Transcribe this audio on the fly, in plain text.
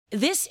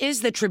This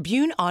is the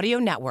Tribune Audio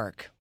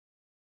Network.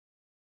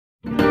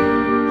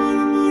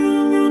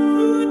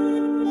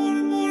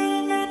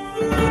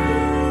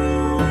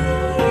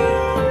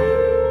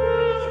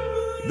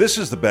 This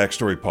is the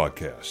Backstory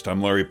Podcast.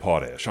 I'm Larry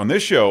Potash. On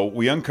this show,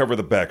 we uncover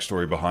the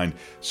backstory behind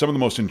some of the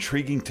most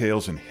intriguing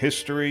tales in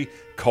history,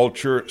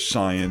 culture,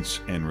 science,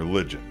 and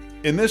religion.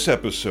 In this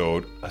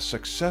episode, a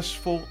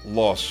successful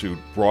lawsuit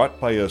brought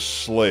by a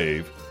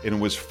slave, and it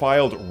was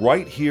filed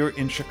right here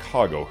in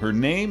Chicago. Her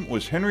name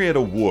was Henrietta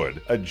Wood.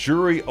 A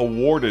jury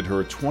awarded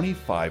her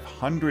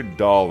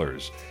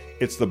 $2,500.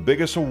 It's the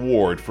biggest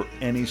award for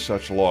any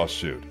such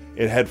lawsuit.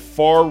 It had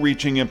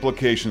far-reaching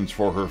implications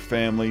for her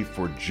family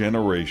for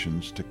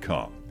generations to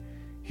come.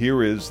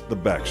 Here is the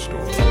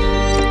backstory.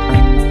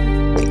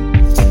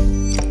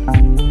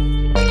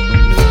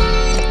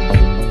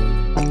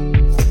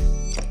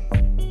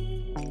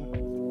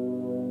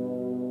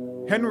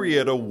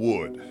 Henrietta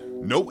Wood.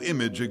 No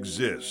image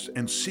exists,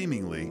 and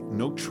seemingly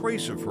no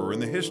trace of her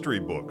in the history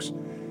books.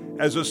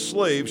 As a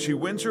slave, she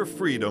wins her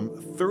freedom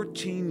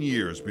 13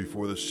 years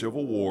before the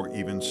Civil War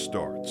even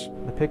starts.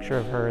 The picture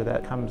of her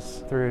that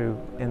comes through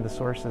in the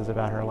sources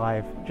about her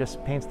life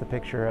just paints the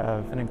picture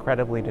of an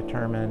incredibly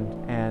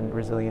determined and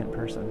resilient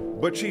person.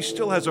 But she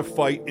still has a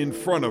fight in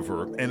front of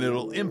her, and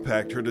it'll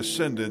impact her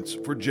descendants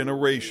for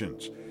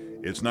generations.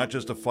 It's not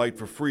just a fight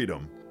for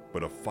freedom,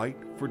 but a fight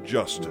for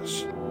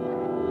justice.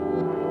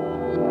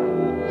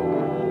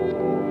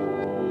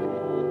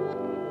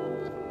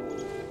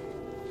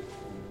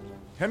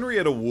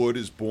 Henrietta Wood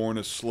is born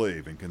a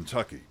slave in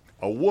Kentucky.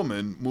 A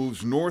woman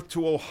moves north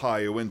to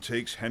Ohio and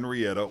takes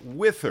Henrietta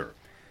with her.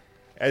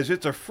 As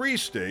it's a free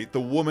state,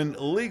 the woman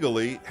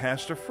legally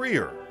has to free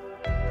her.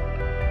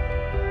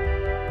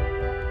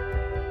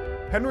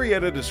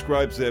 Henrietta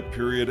describes that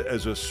period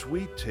as a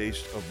sweet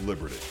taste of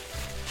liberty.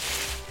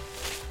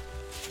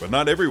 But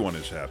not everyone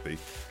is happy.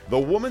 The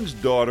woman's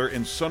daughter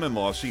and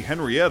son-in-law see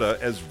Henrietta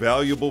as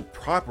valuable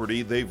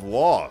property they've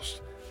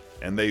lost,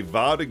 and they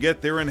vow to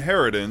get their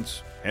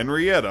inheritance,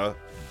 Henrietta,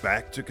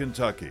 back to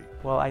Kentucky.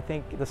 Well, I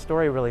think the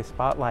story really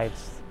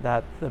spotlights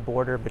that the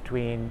border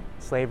between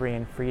slavery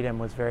and freedom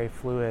was very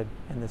fluid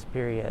in this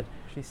period.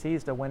 She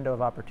seized a window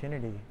of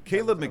opportunity.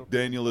 Caleb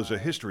McDaniel is a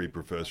history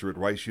professor at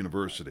Rice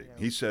University.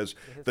 He says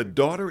the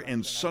daughter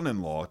and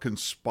son-in-law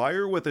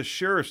conspire with a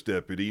sheriff's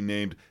deputy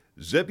named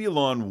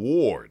Zebulon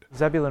Ward.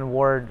 Zebulon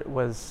Ward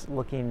was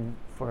looking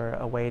for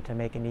a way to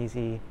make an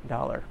easy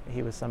dollar.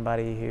 He was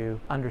somebody who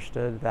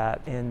understood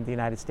that in the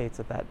United States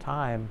at that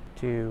time,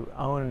 to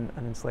own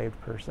an enslaved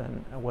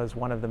person was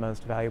one of the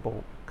most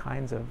valuable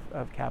kinds of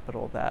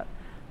capital that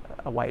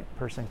a white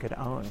person could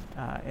own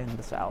in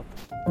the South.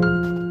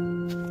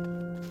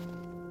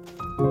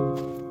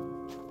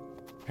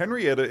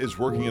 Henrietta is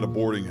working at a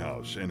boarding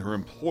house, and her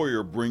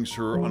employer brings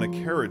her on a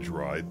carriage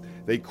ride.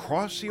 They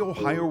cross the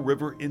Ohio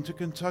River into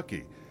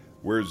Kentucky,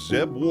 where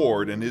Zeb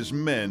Ward and his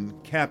men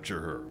capture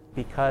her.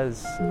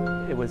 Because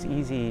it was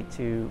easy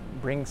to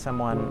bring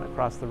someone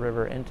across the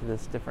river into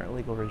this different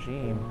legal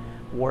regime,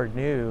 Ward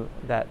knew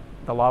that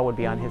the law would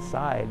be on his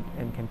side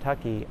in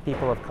Kentucky.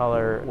 People of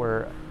color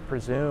were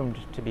presumed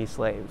to be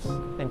slaves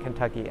in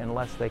Kentucky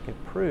unless they could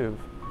prove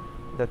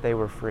that they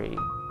were free.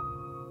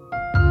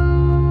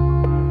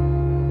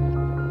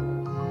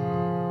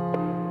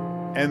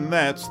 And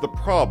that's the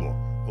problem.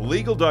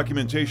 Legal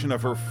documentation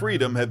of her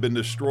freedom had been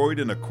destroyed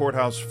in a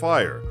courthouse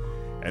fire,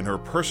 and her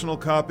personal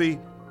copy,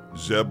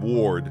 Zeb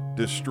Ward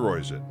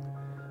destroys it.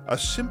 A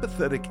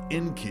sympathetic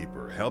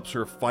innkeeper helps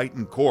her fight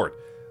in court,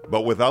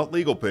 but without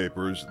legal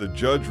papers, the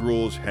judge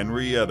rules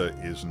Henrietta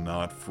is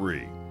not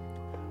free.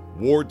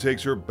 Ward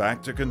takes her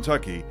back to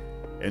Kentucky,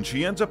 and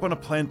she ends up on a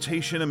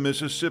plantation in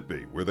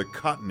Mississippi where the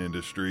cotton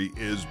industry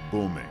is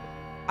booming.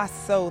 I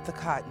sewed the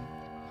cotton,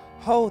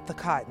 hoed the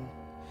cotton,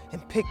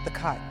 and picked the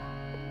cotton.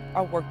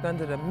 I worked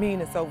under the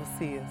meanest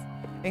overseers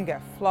and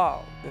got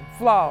flogged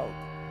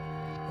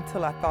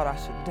until I thought I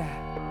should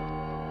die.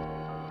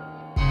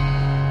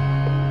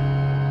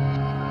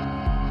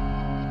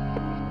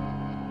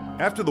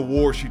 After the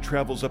war, she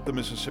travels up the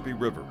Mississippi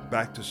River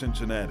back to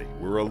Cincinnati,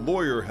 where a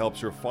lawyer helps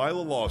her file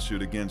a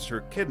lawsuit against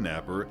her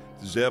kidnapper,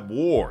 Zeb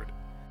Ward.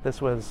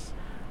 This was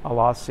a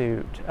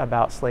lawsuit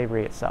about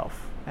slavery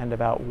itself and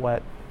about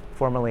what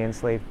formerly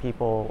enslaved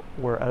people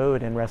were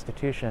owed in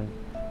restitution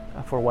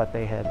for what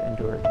they had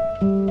endured.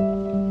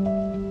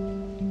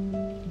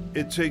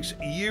 It takes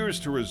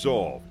years to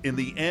resolve. In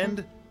the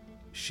end,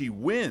 she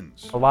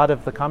wins. A lot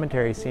of the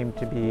commentary seemed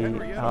to be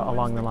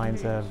along the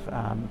lines of,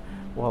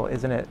 well,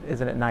 isn't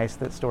it nice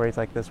that stories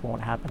like this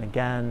won't happen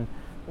again,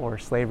 or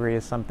slavery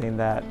is something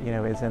that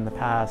is in the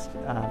past,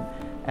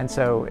 and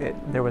so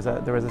there was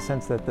a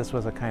sense that this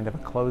was a kind of a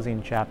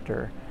closing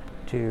chapter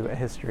to a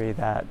history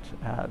that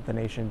the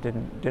nation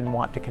didn't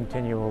want to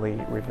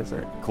continually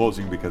revisit.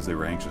 Closing because they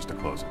were anxious to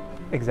close it.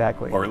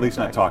 Exactly. Or at least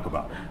not talk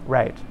about it.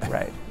 Right,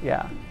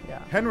 yeah.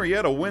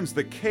 Henrietta wins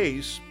the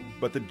case,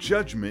 but the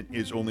judgment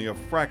is only a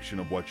fraction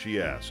of what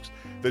she asks.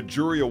 The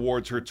jury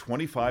awards her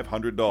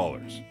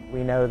 $2,500.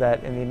 We know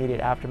that in the immediate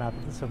aftermath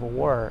of the Civil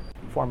War,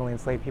 formerly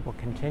enslaved people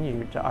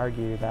continued to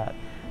argue that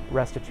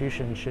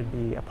restitution should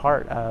be a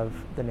part of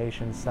the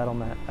nation's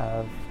settlement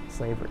of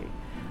slavery.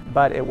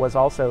 But it was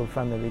also,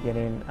 from the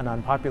beginning, an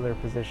unpopular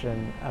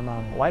position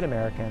among white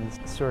Americans,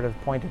 sort of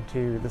pointed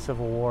to the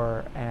Civil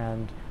War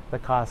and the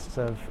costs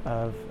of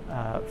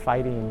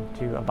fighting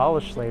to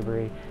abolish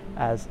slavery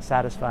as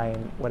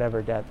satisfying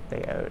whatever debt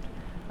they owed.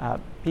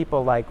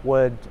 People like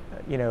Wood,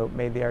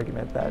 made the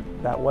argument that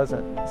that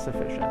wasn't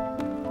sufficient.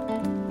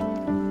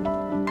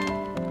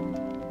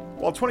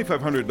 While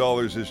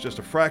 $2,500 is just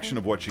a fraction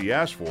of what she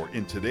asked for,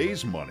 in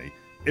today's money,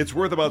 it's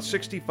worth about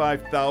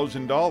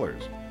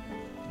 $65,000.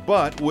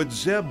 But would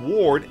Zeb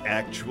Ward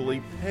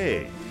actually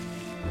pay?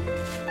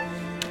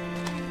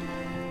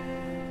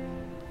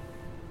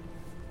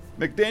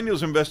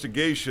 McDaniel's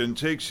investigation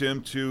takes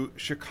him to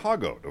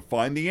Chicago to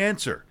find the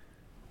answer.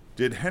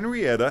 Did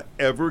Henrietta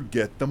ever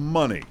get the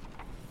money?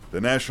 The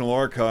National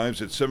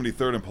Archives at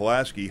 73rd and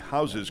Pulaski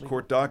houses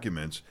court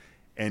documents,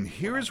 and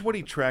here's what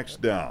he tracks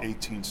down.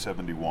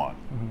 1871.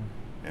 Mm-hmm.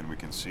 And we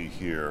can see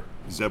here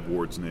Zeb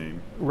Ward's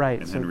name, right,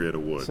 and Henrietta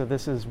Wood. So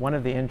this is one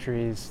of the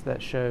entries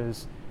that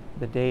shows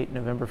the date,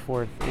 November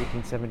 4th,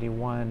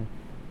 1871,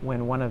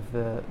 when one of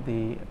the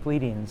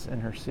pleadings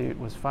in her suit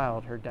was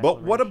filed. Her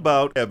declaration. But what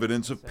about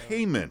evidence of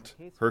payment?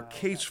 Her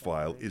case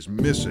file is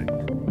missing.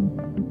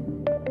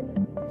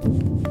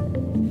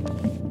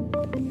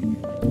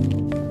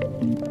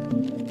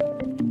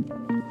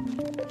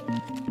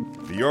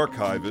 The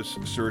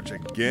archivists search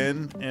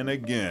again and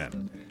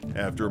again.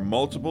 After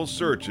multiple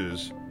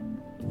searches,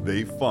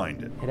 they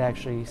find it. It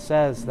actually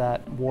says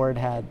that Ward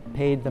had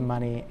paid the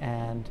money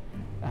and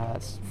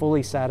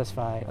fully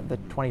satisfied the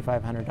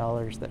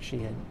 $2,500 that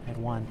she had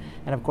won.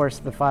 And of course,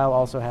 the file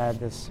also had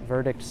this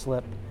verdict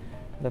slip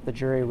that the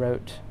jury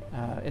wrote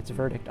its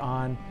verdict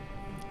on,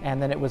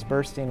 and then it was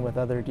bursting with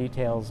other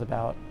details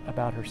about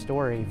her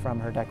story, from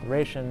her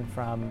declaration,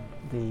 from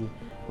the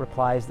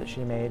replies that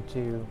she made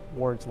to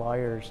Ward's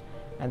lawyers.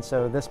 And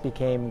so this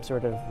became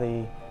sort of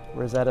the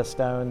Rosetta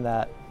Stone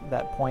that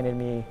pointed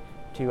me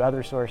to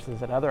other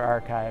sources and other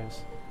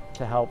archives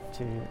to help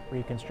to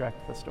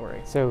reconstruct the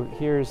story. So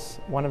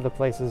here's one of the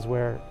places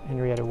where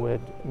Henrietta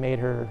Wood made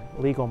her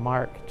legal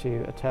mark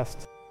to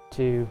attest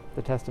to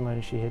the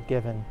testimony she had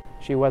given.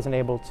 She wasn't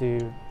able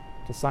to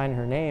sign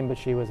her name, but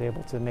she was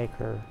able to make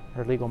her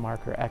legal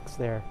mark, her X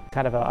there.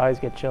 I always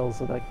get chills,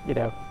 like,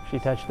 she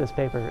touched this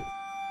paper.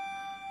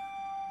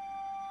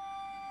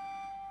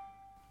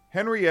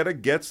 Henrietta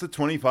gets the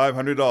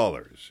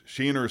 $2,500.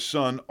 She and her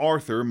son,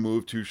 Arthur,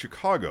 move to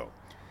Chicago.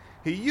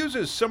 He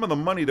uses some of the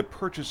money to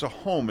purchase a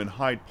home in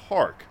Hyde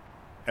Park.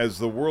 As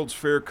the World's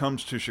Fair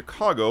comes to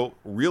Chicago,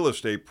 real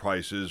estate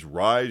prices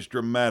rise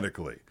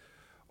dramatically.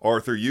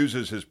 Arthur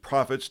uses his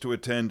profits to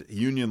attend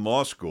Union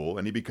Law School,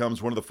 and he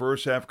becomes one of the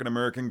first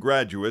African-American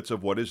graduates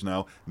of what is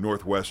now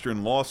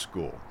Northwestern Law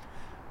School.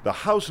 The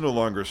house no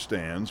longer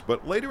stands,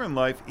 but later in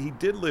life he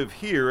did live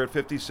here at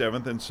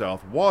 57th and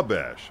South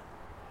Wabash.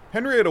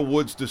 Henrietta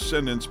Wood's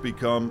descendants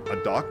become a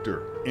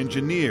doctor,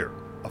 engineer,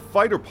 a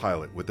fighter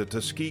pilot with the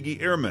Tuskegee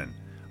Airmen,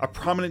 a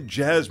prominent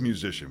jazz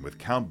musician with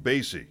Count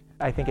Basie.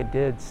 I think it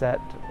did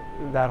set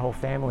that whole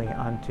family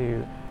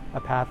onto a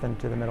path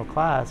into the middle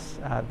class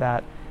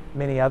that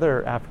many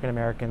other African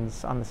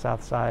Americans on the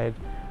South Side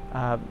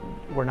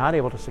were not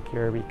able to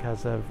secure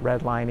because of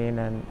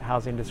redlining and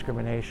housing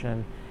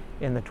discrimination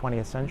in the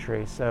 20th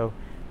century. So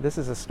this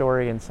is a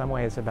story in some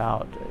ways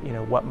about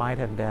what might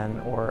have been,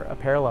 or a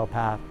parallel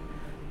path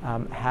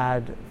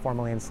had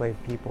formerly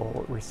enslaved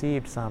people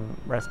received some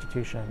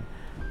restitution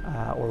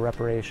or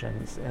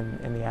reparations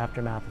in the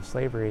aftermath of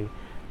slavery.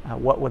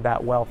 What would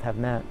that wealth have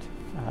meant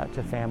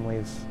to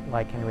families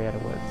like Henrietta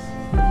Wood's?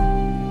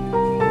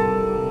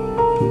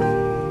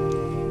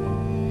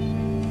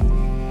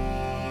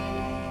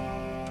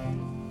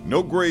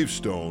 No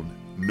gravestone,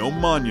 no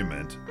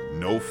monument,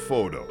 no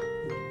photo.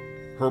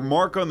 Her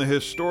mark on the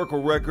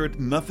historical record,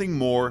 nothing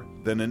more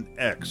than an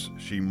X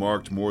she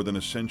marked more than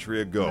a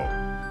century ago.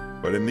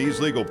 But in these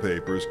legal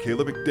papers,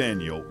 Caleb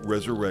McDaniel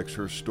resurrects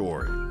her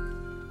story.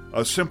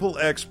 A simple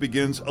X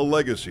begins a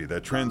legacy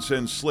that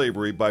transcends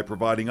slavery by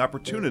providing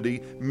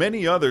opportunity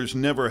many others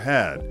never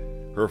had.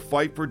 Her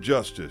fight for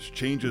justice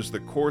changes the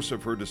course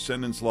of her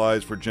descendants'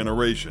 lives for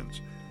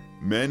generations,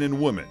 men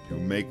and women who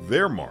make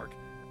their mark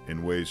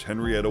in ways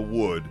Henrietta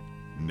Wood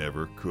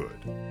never could.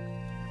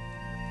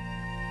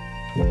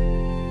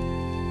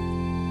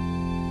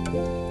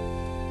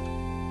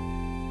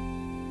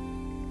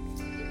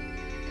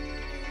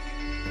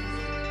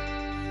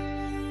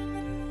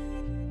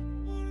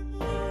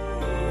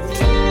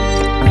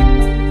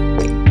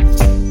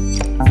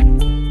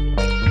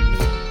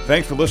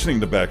 Thanks for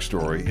listening to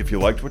Backstory. If you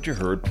liked what you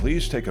heard,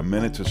 please take a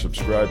minute to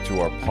subscribe to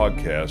our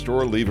podcast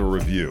or leave a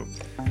review.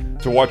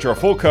 To watch our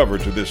full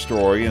coverage of this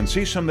story and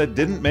see some that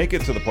didn't make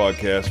it to the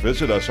podcast,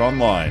 visit us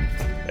online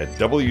at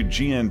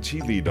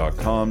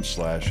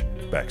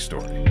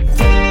wgntv.com/backstory.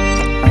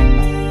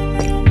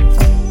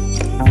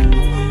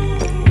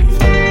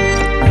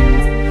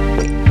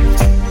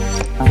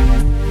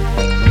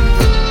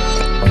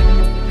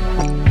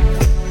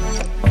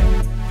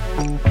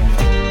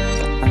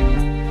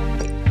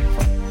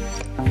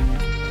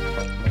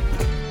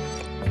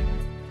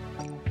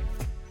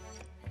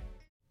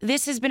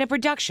 This has been a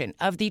production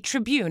of the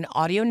Tribune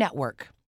Audio Network.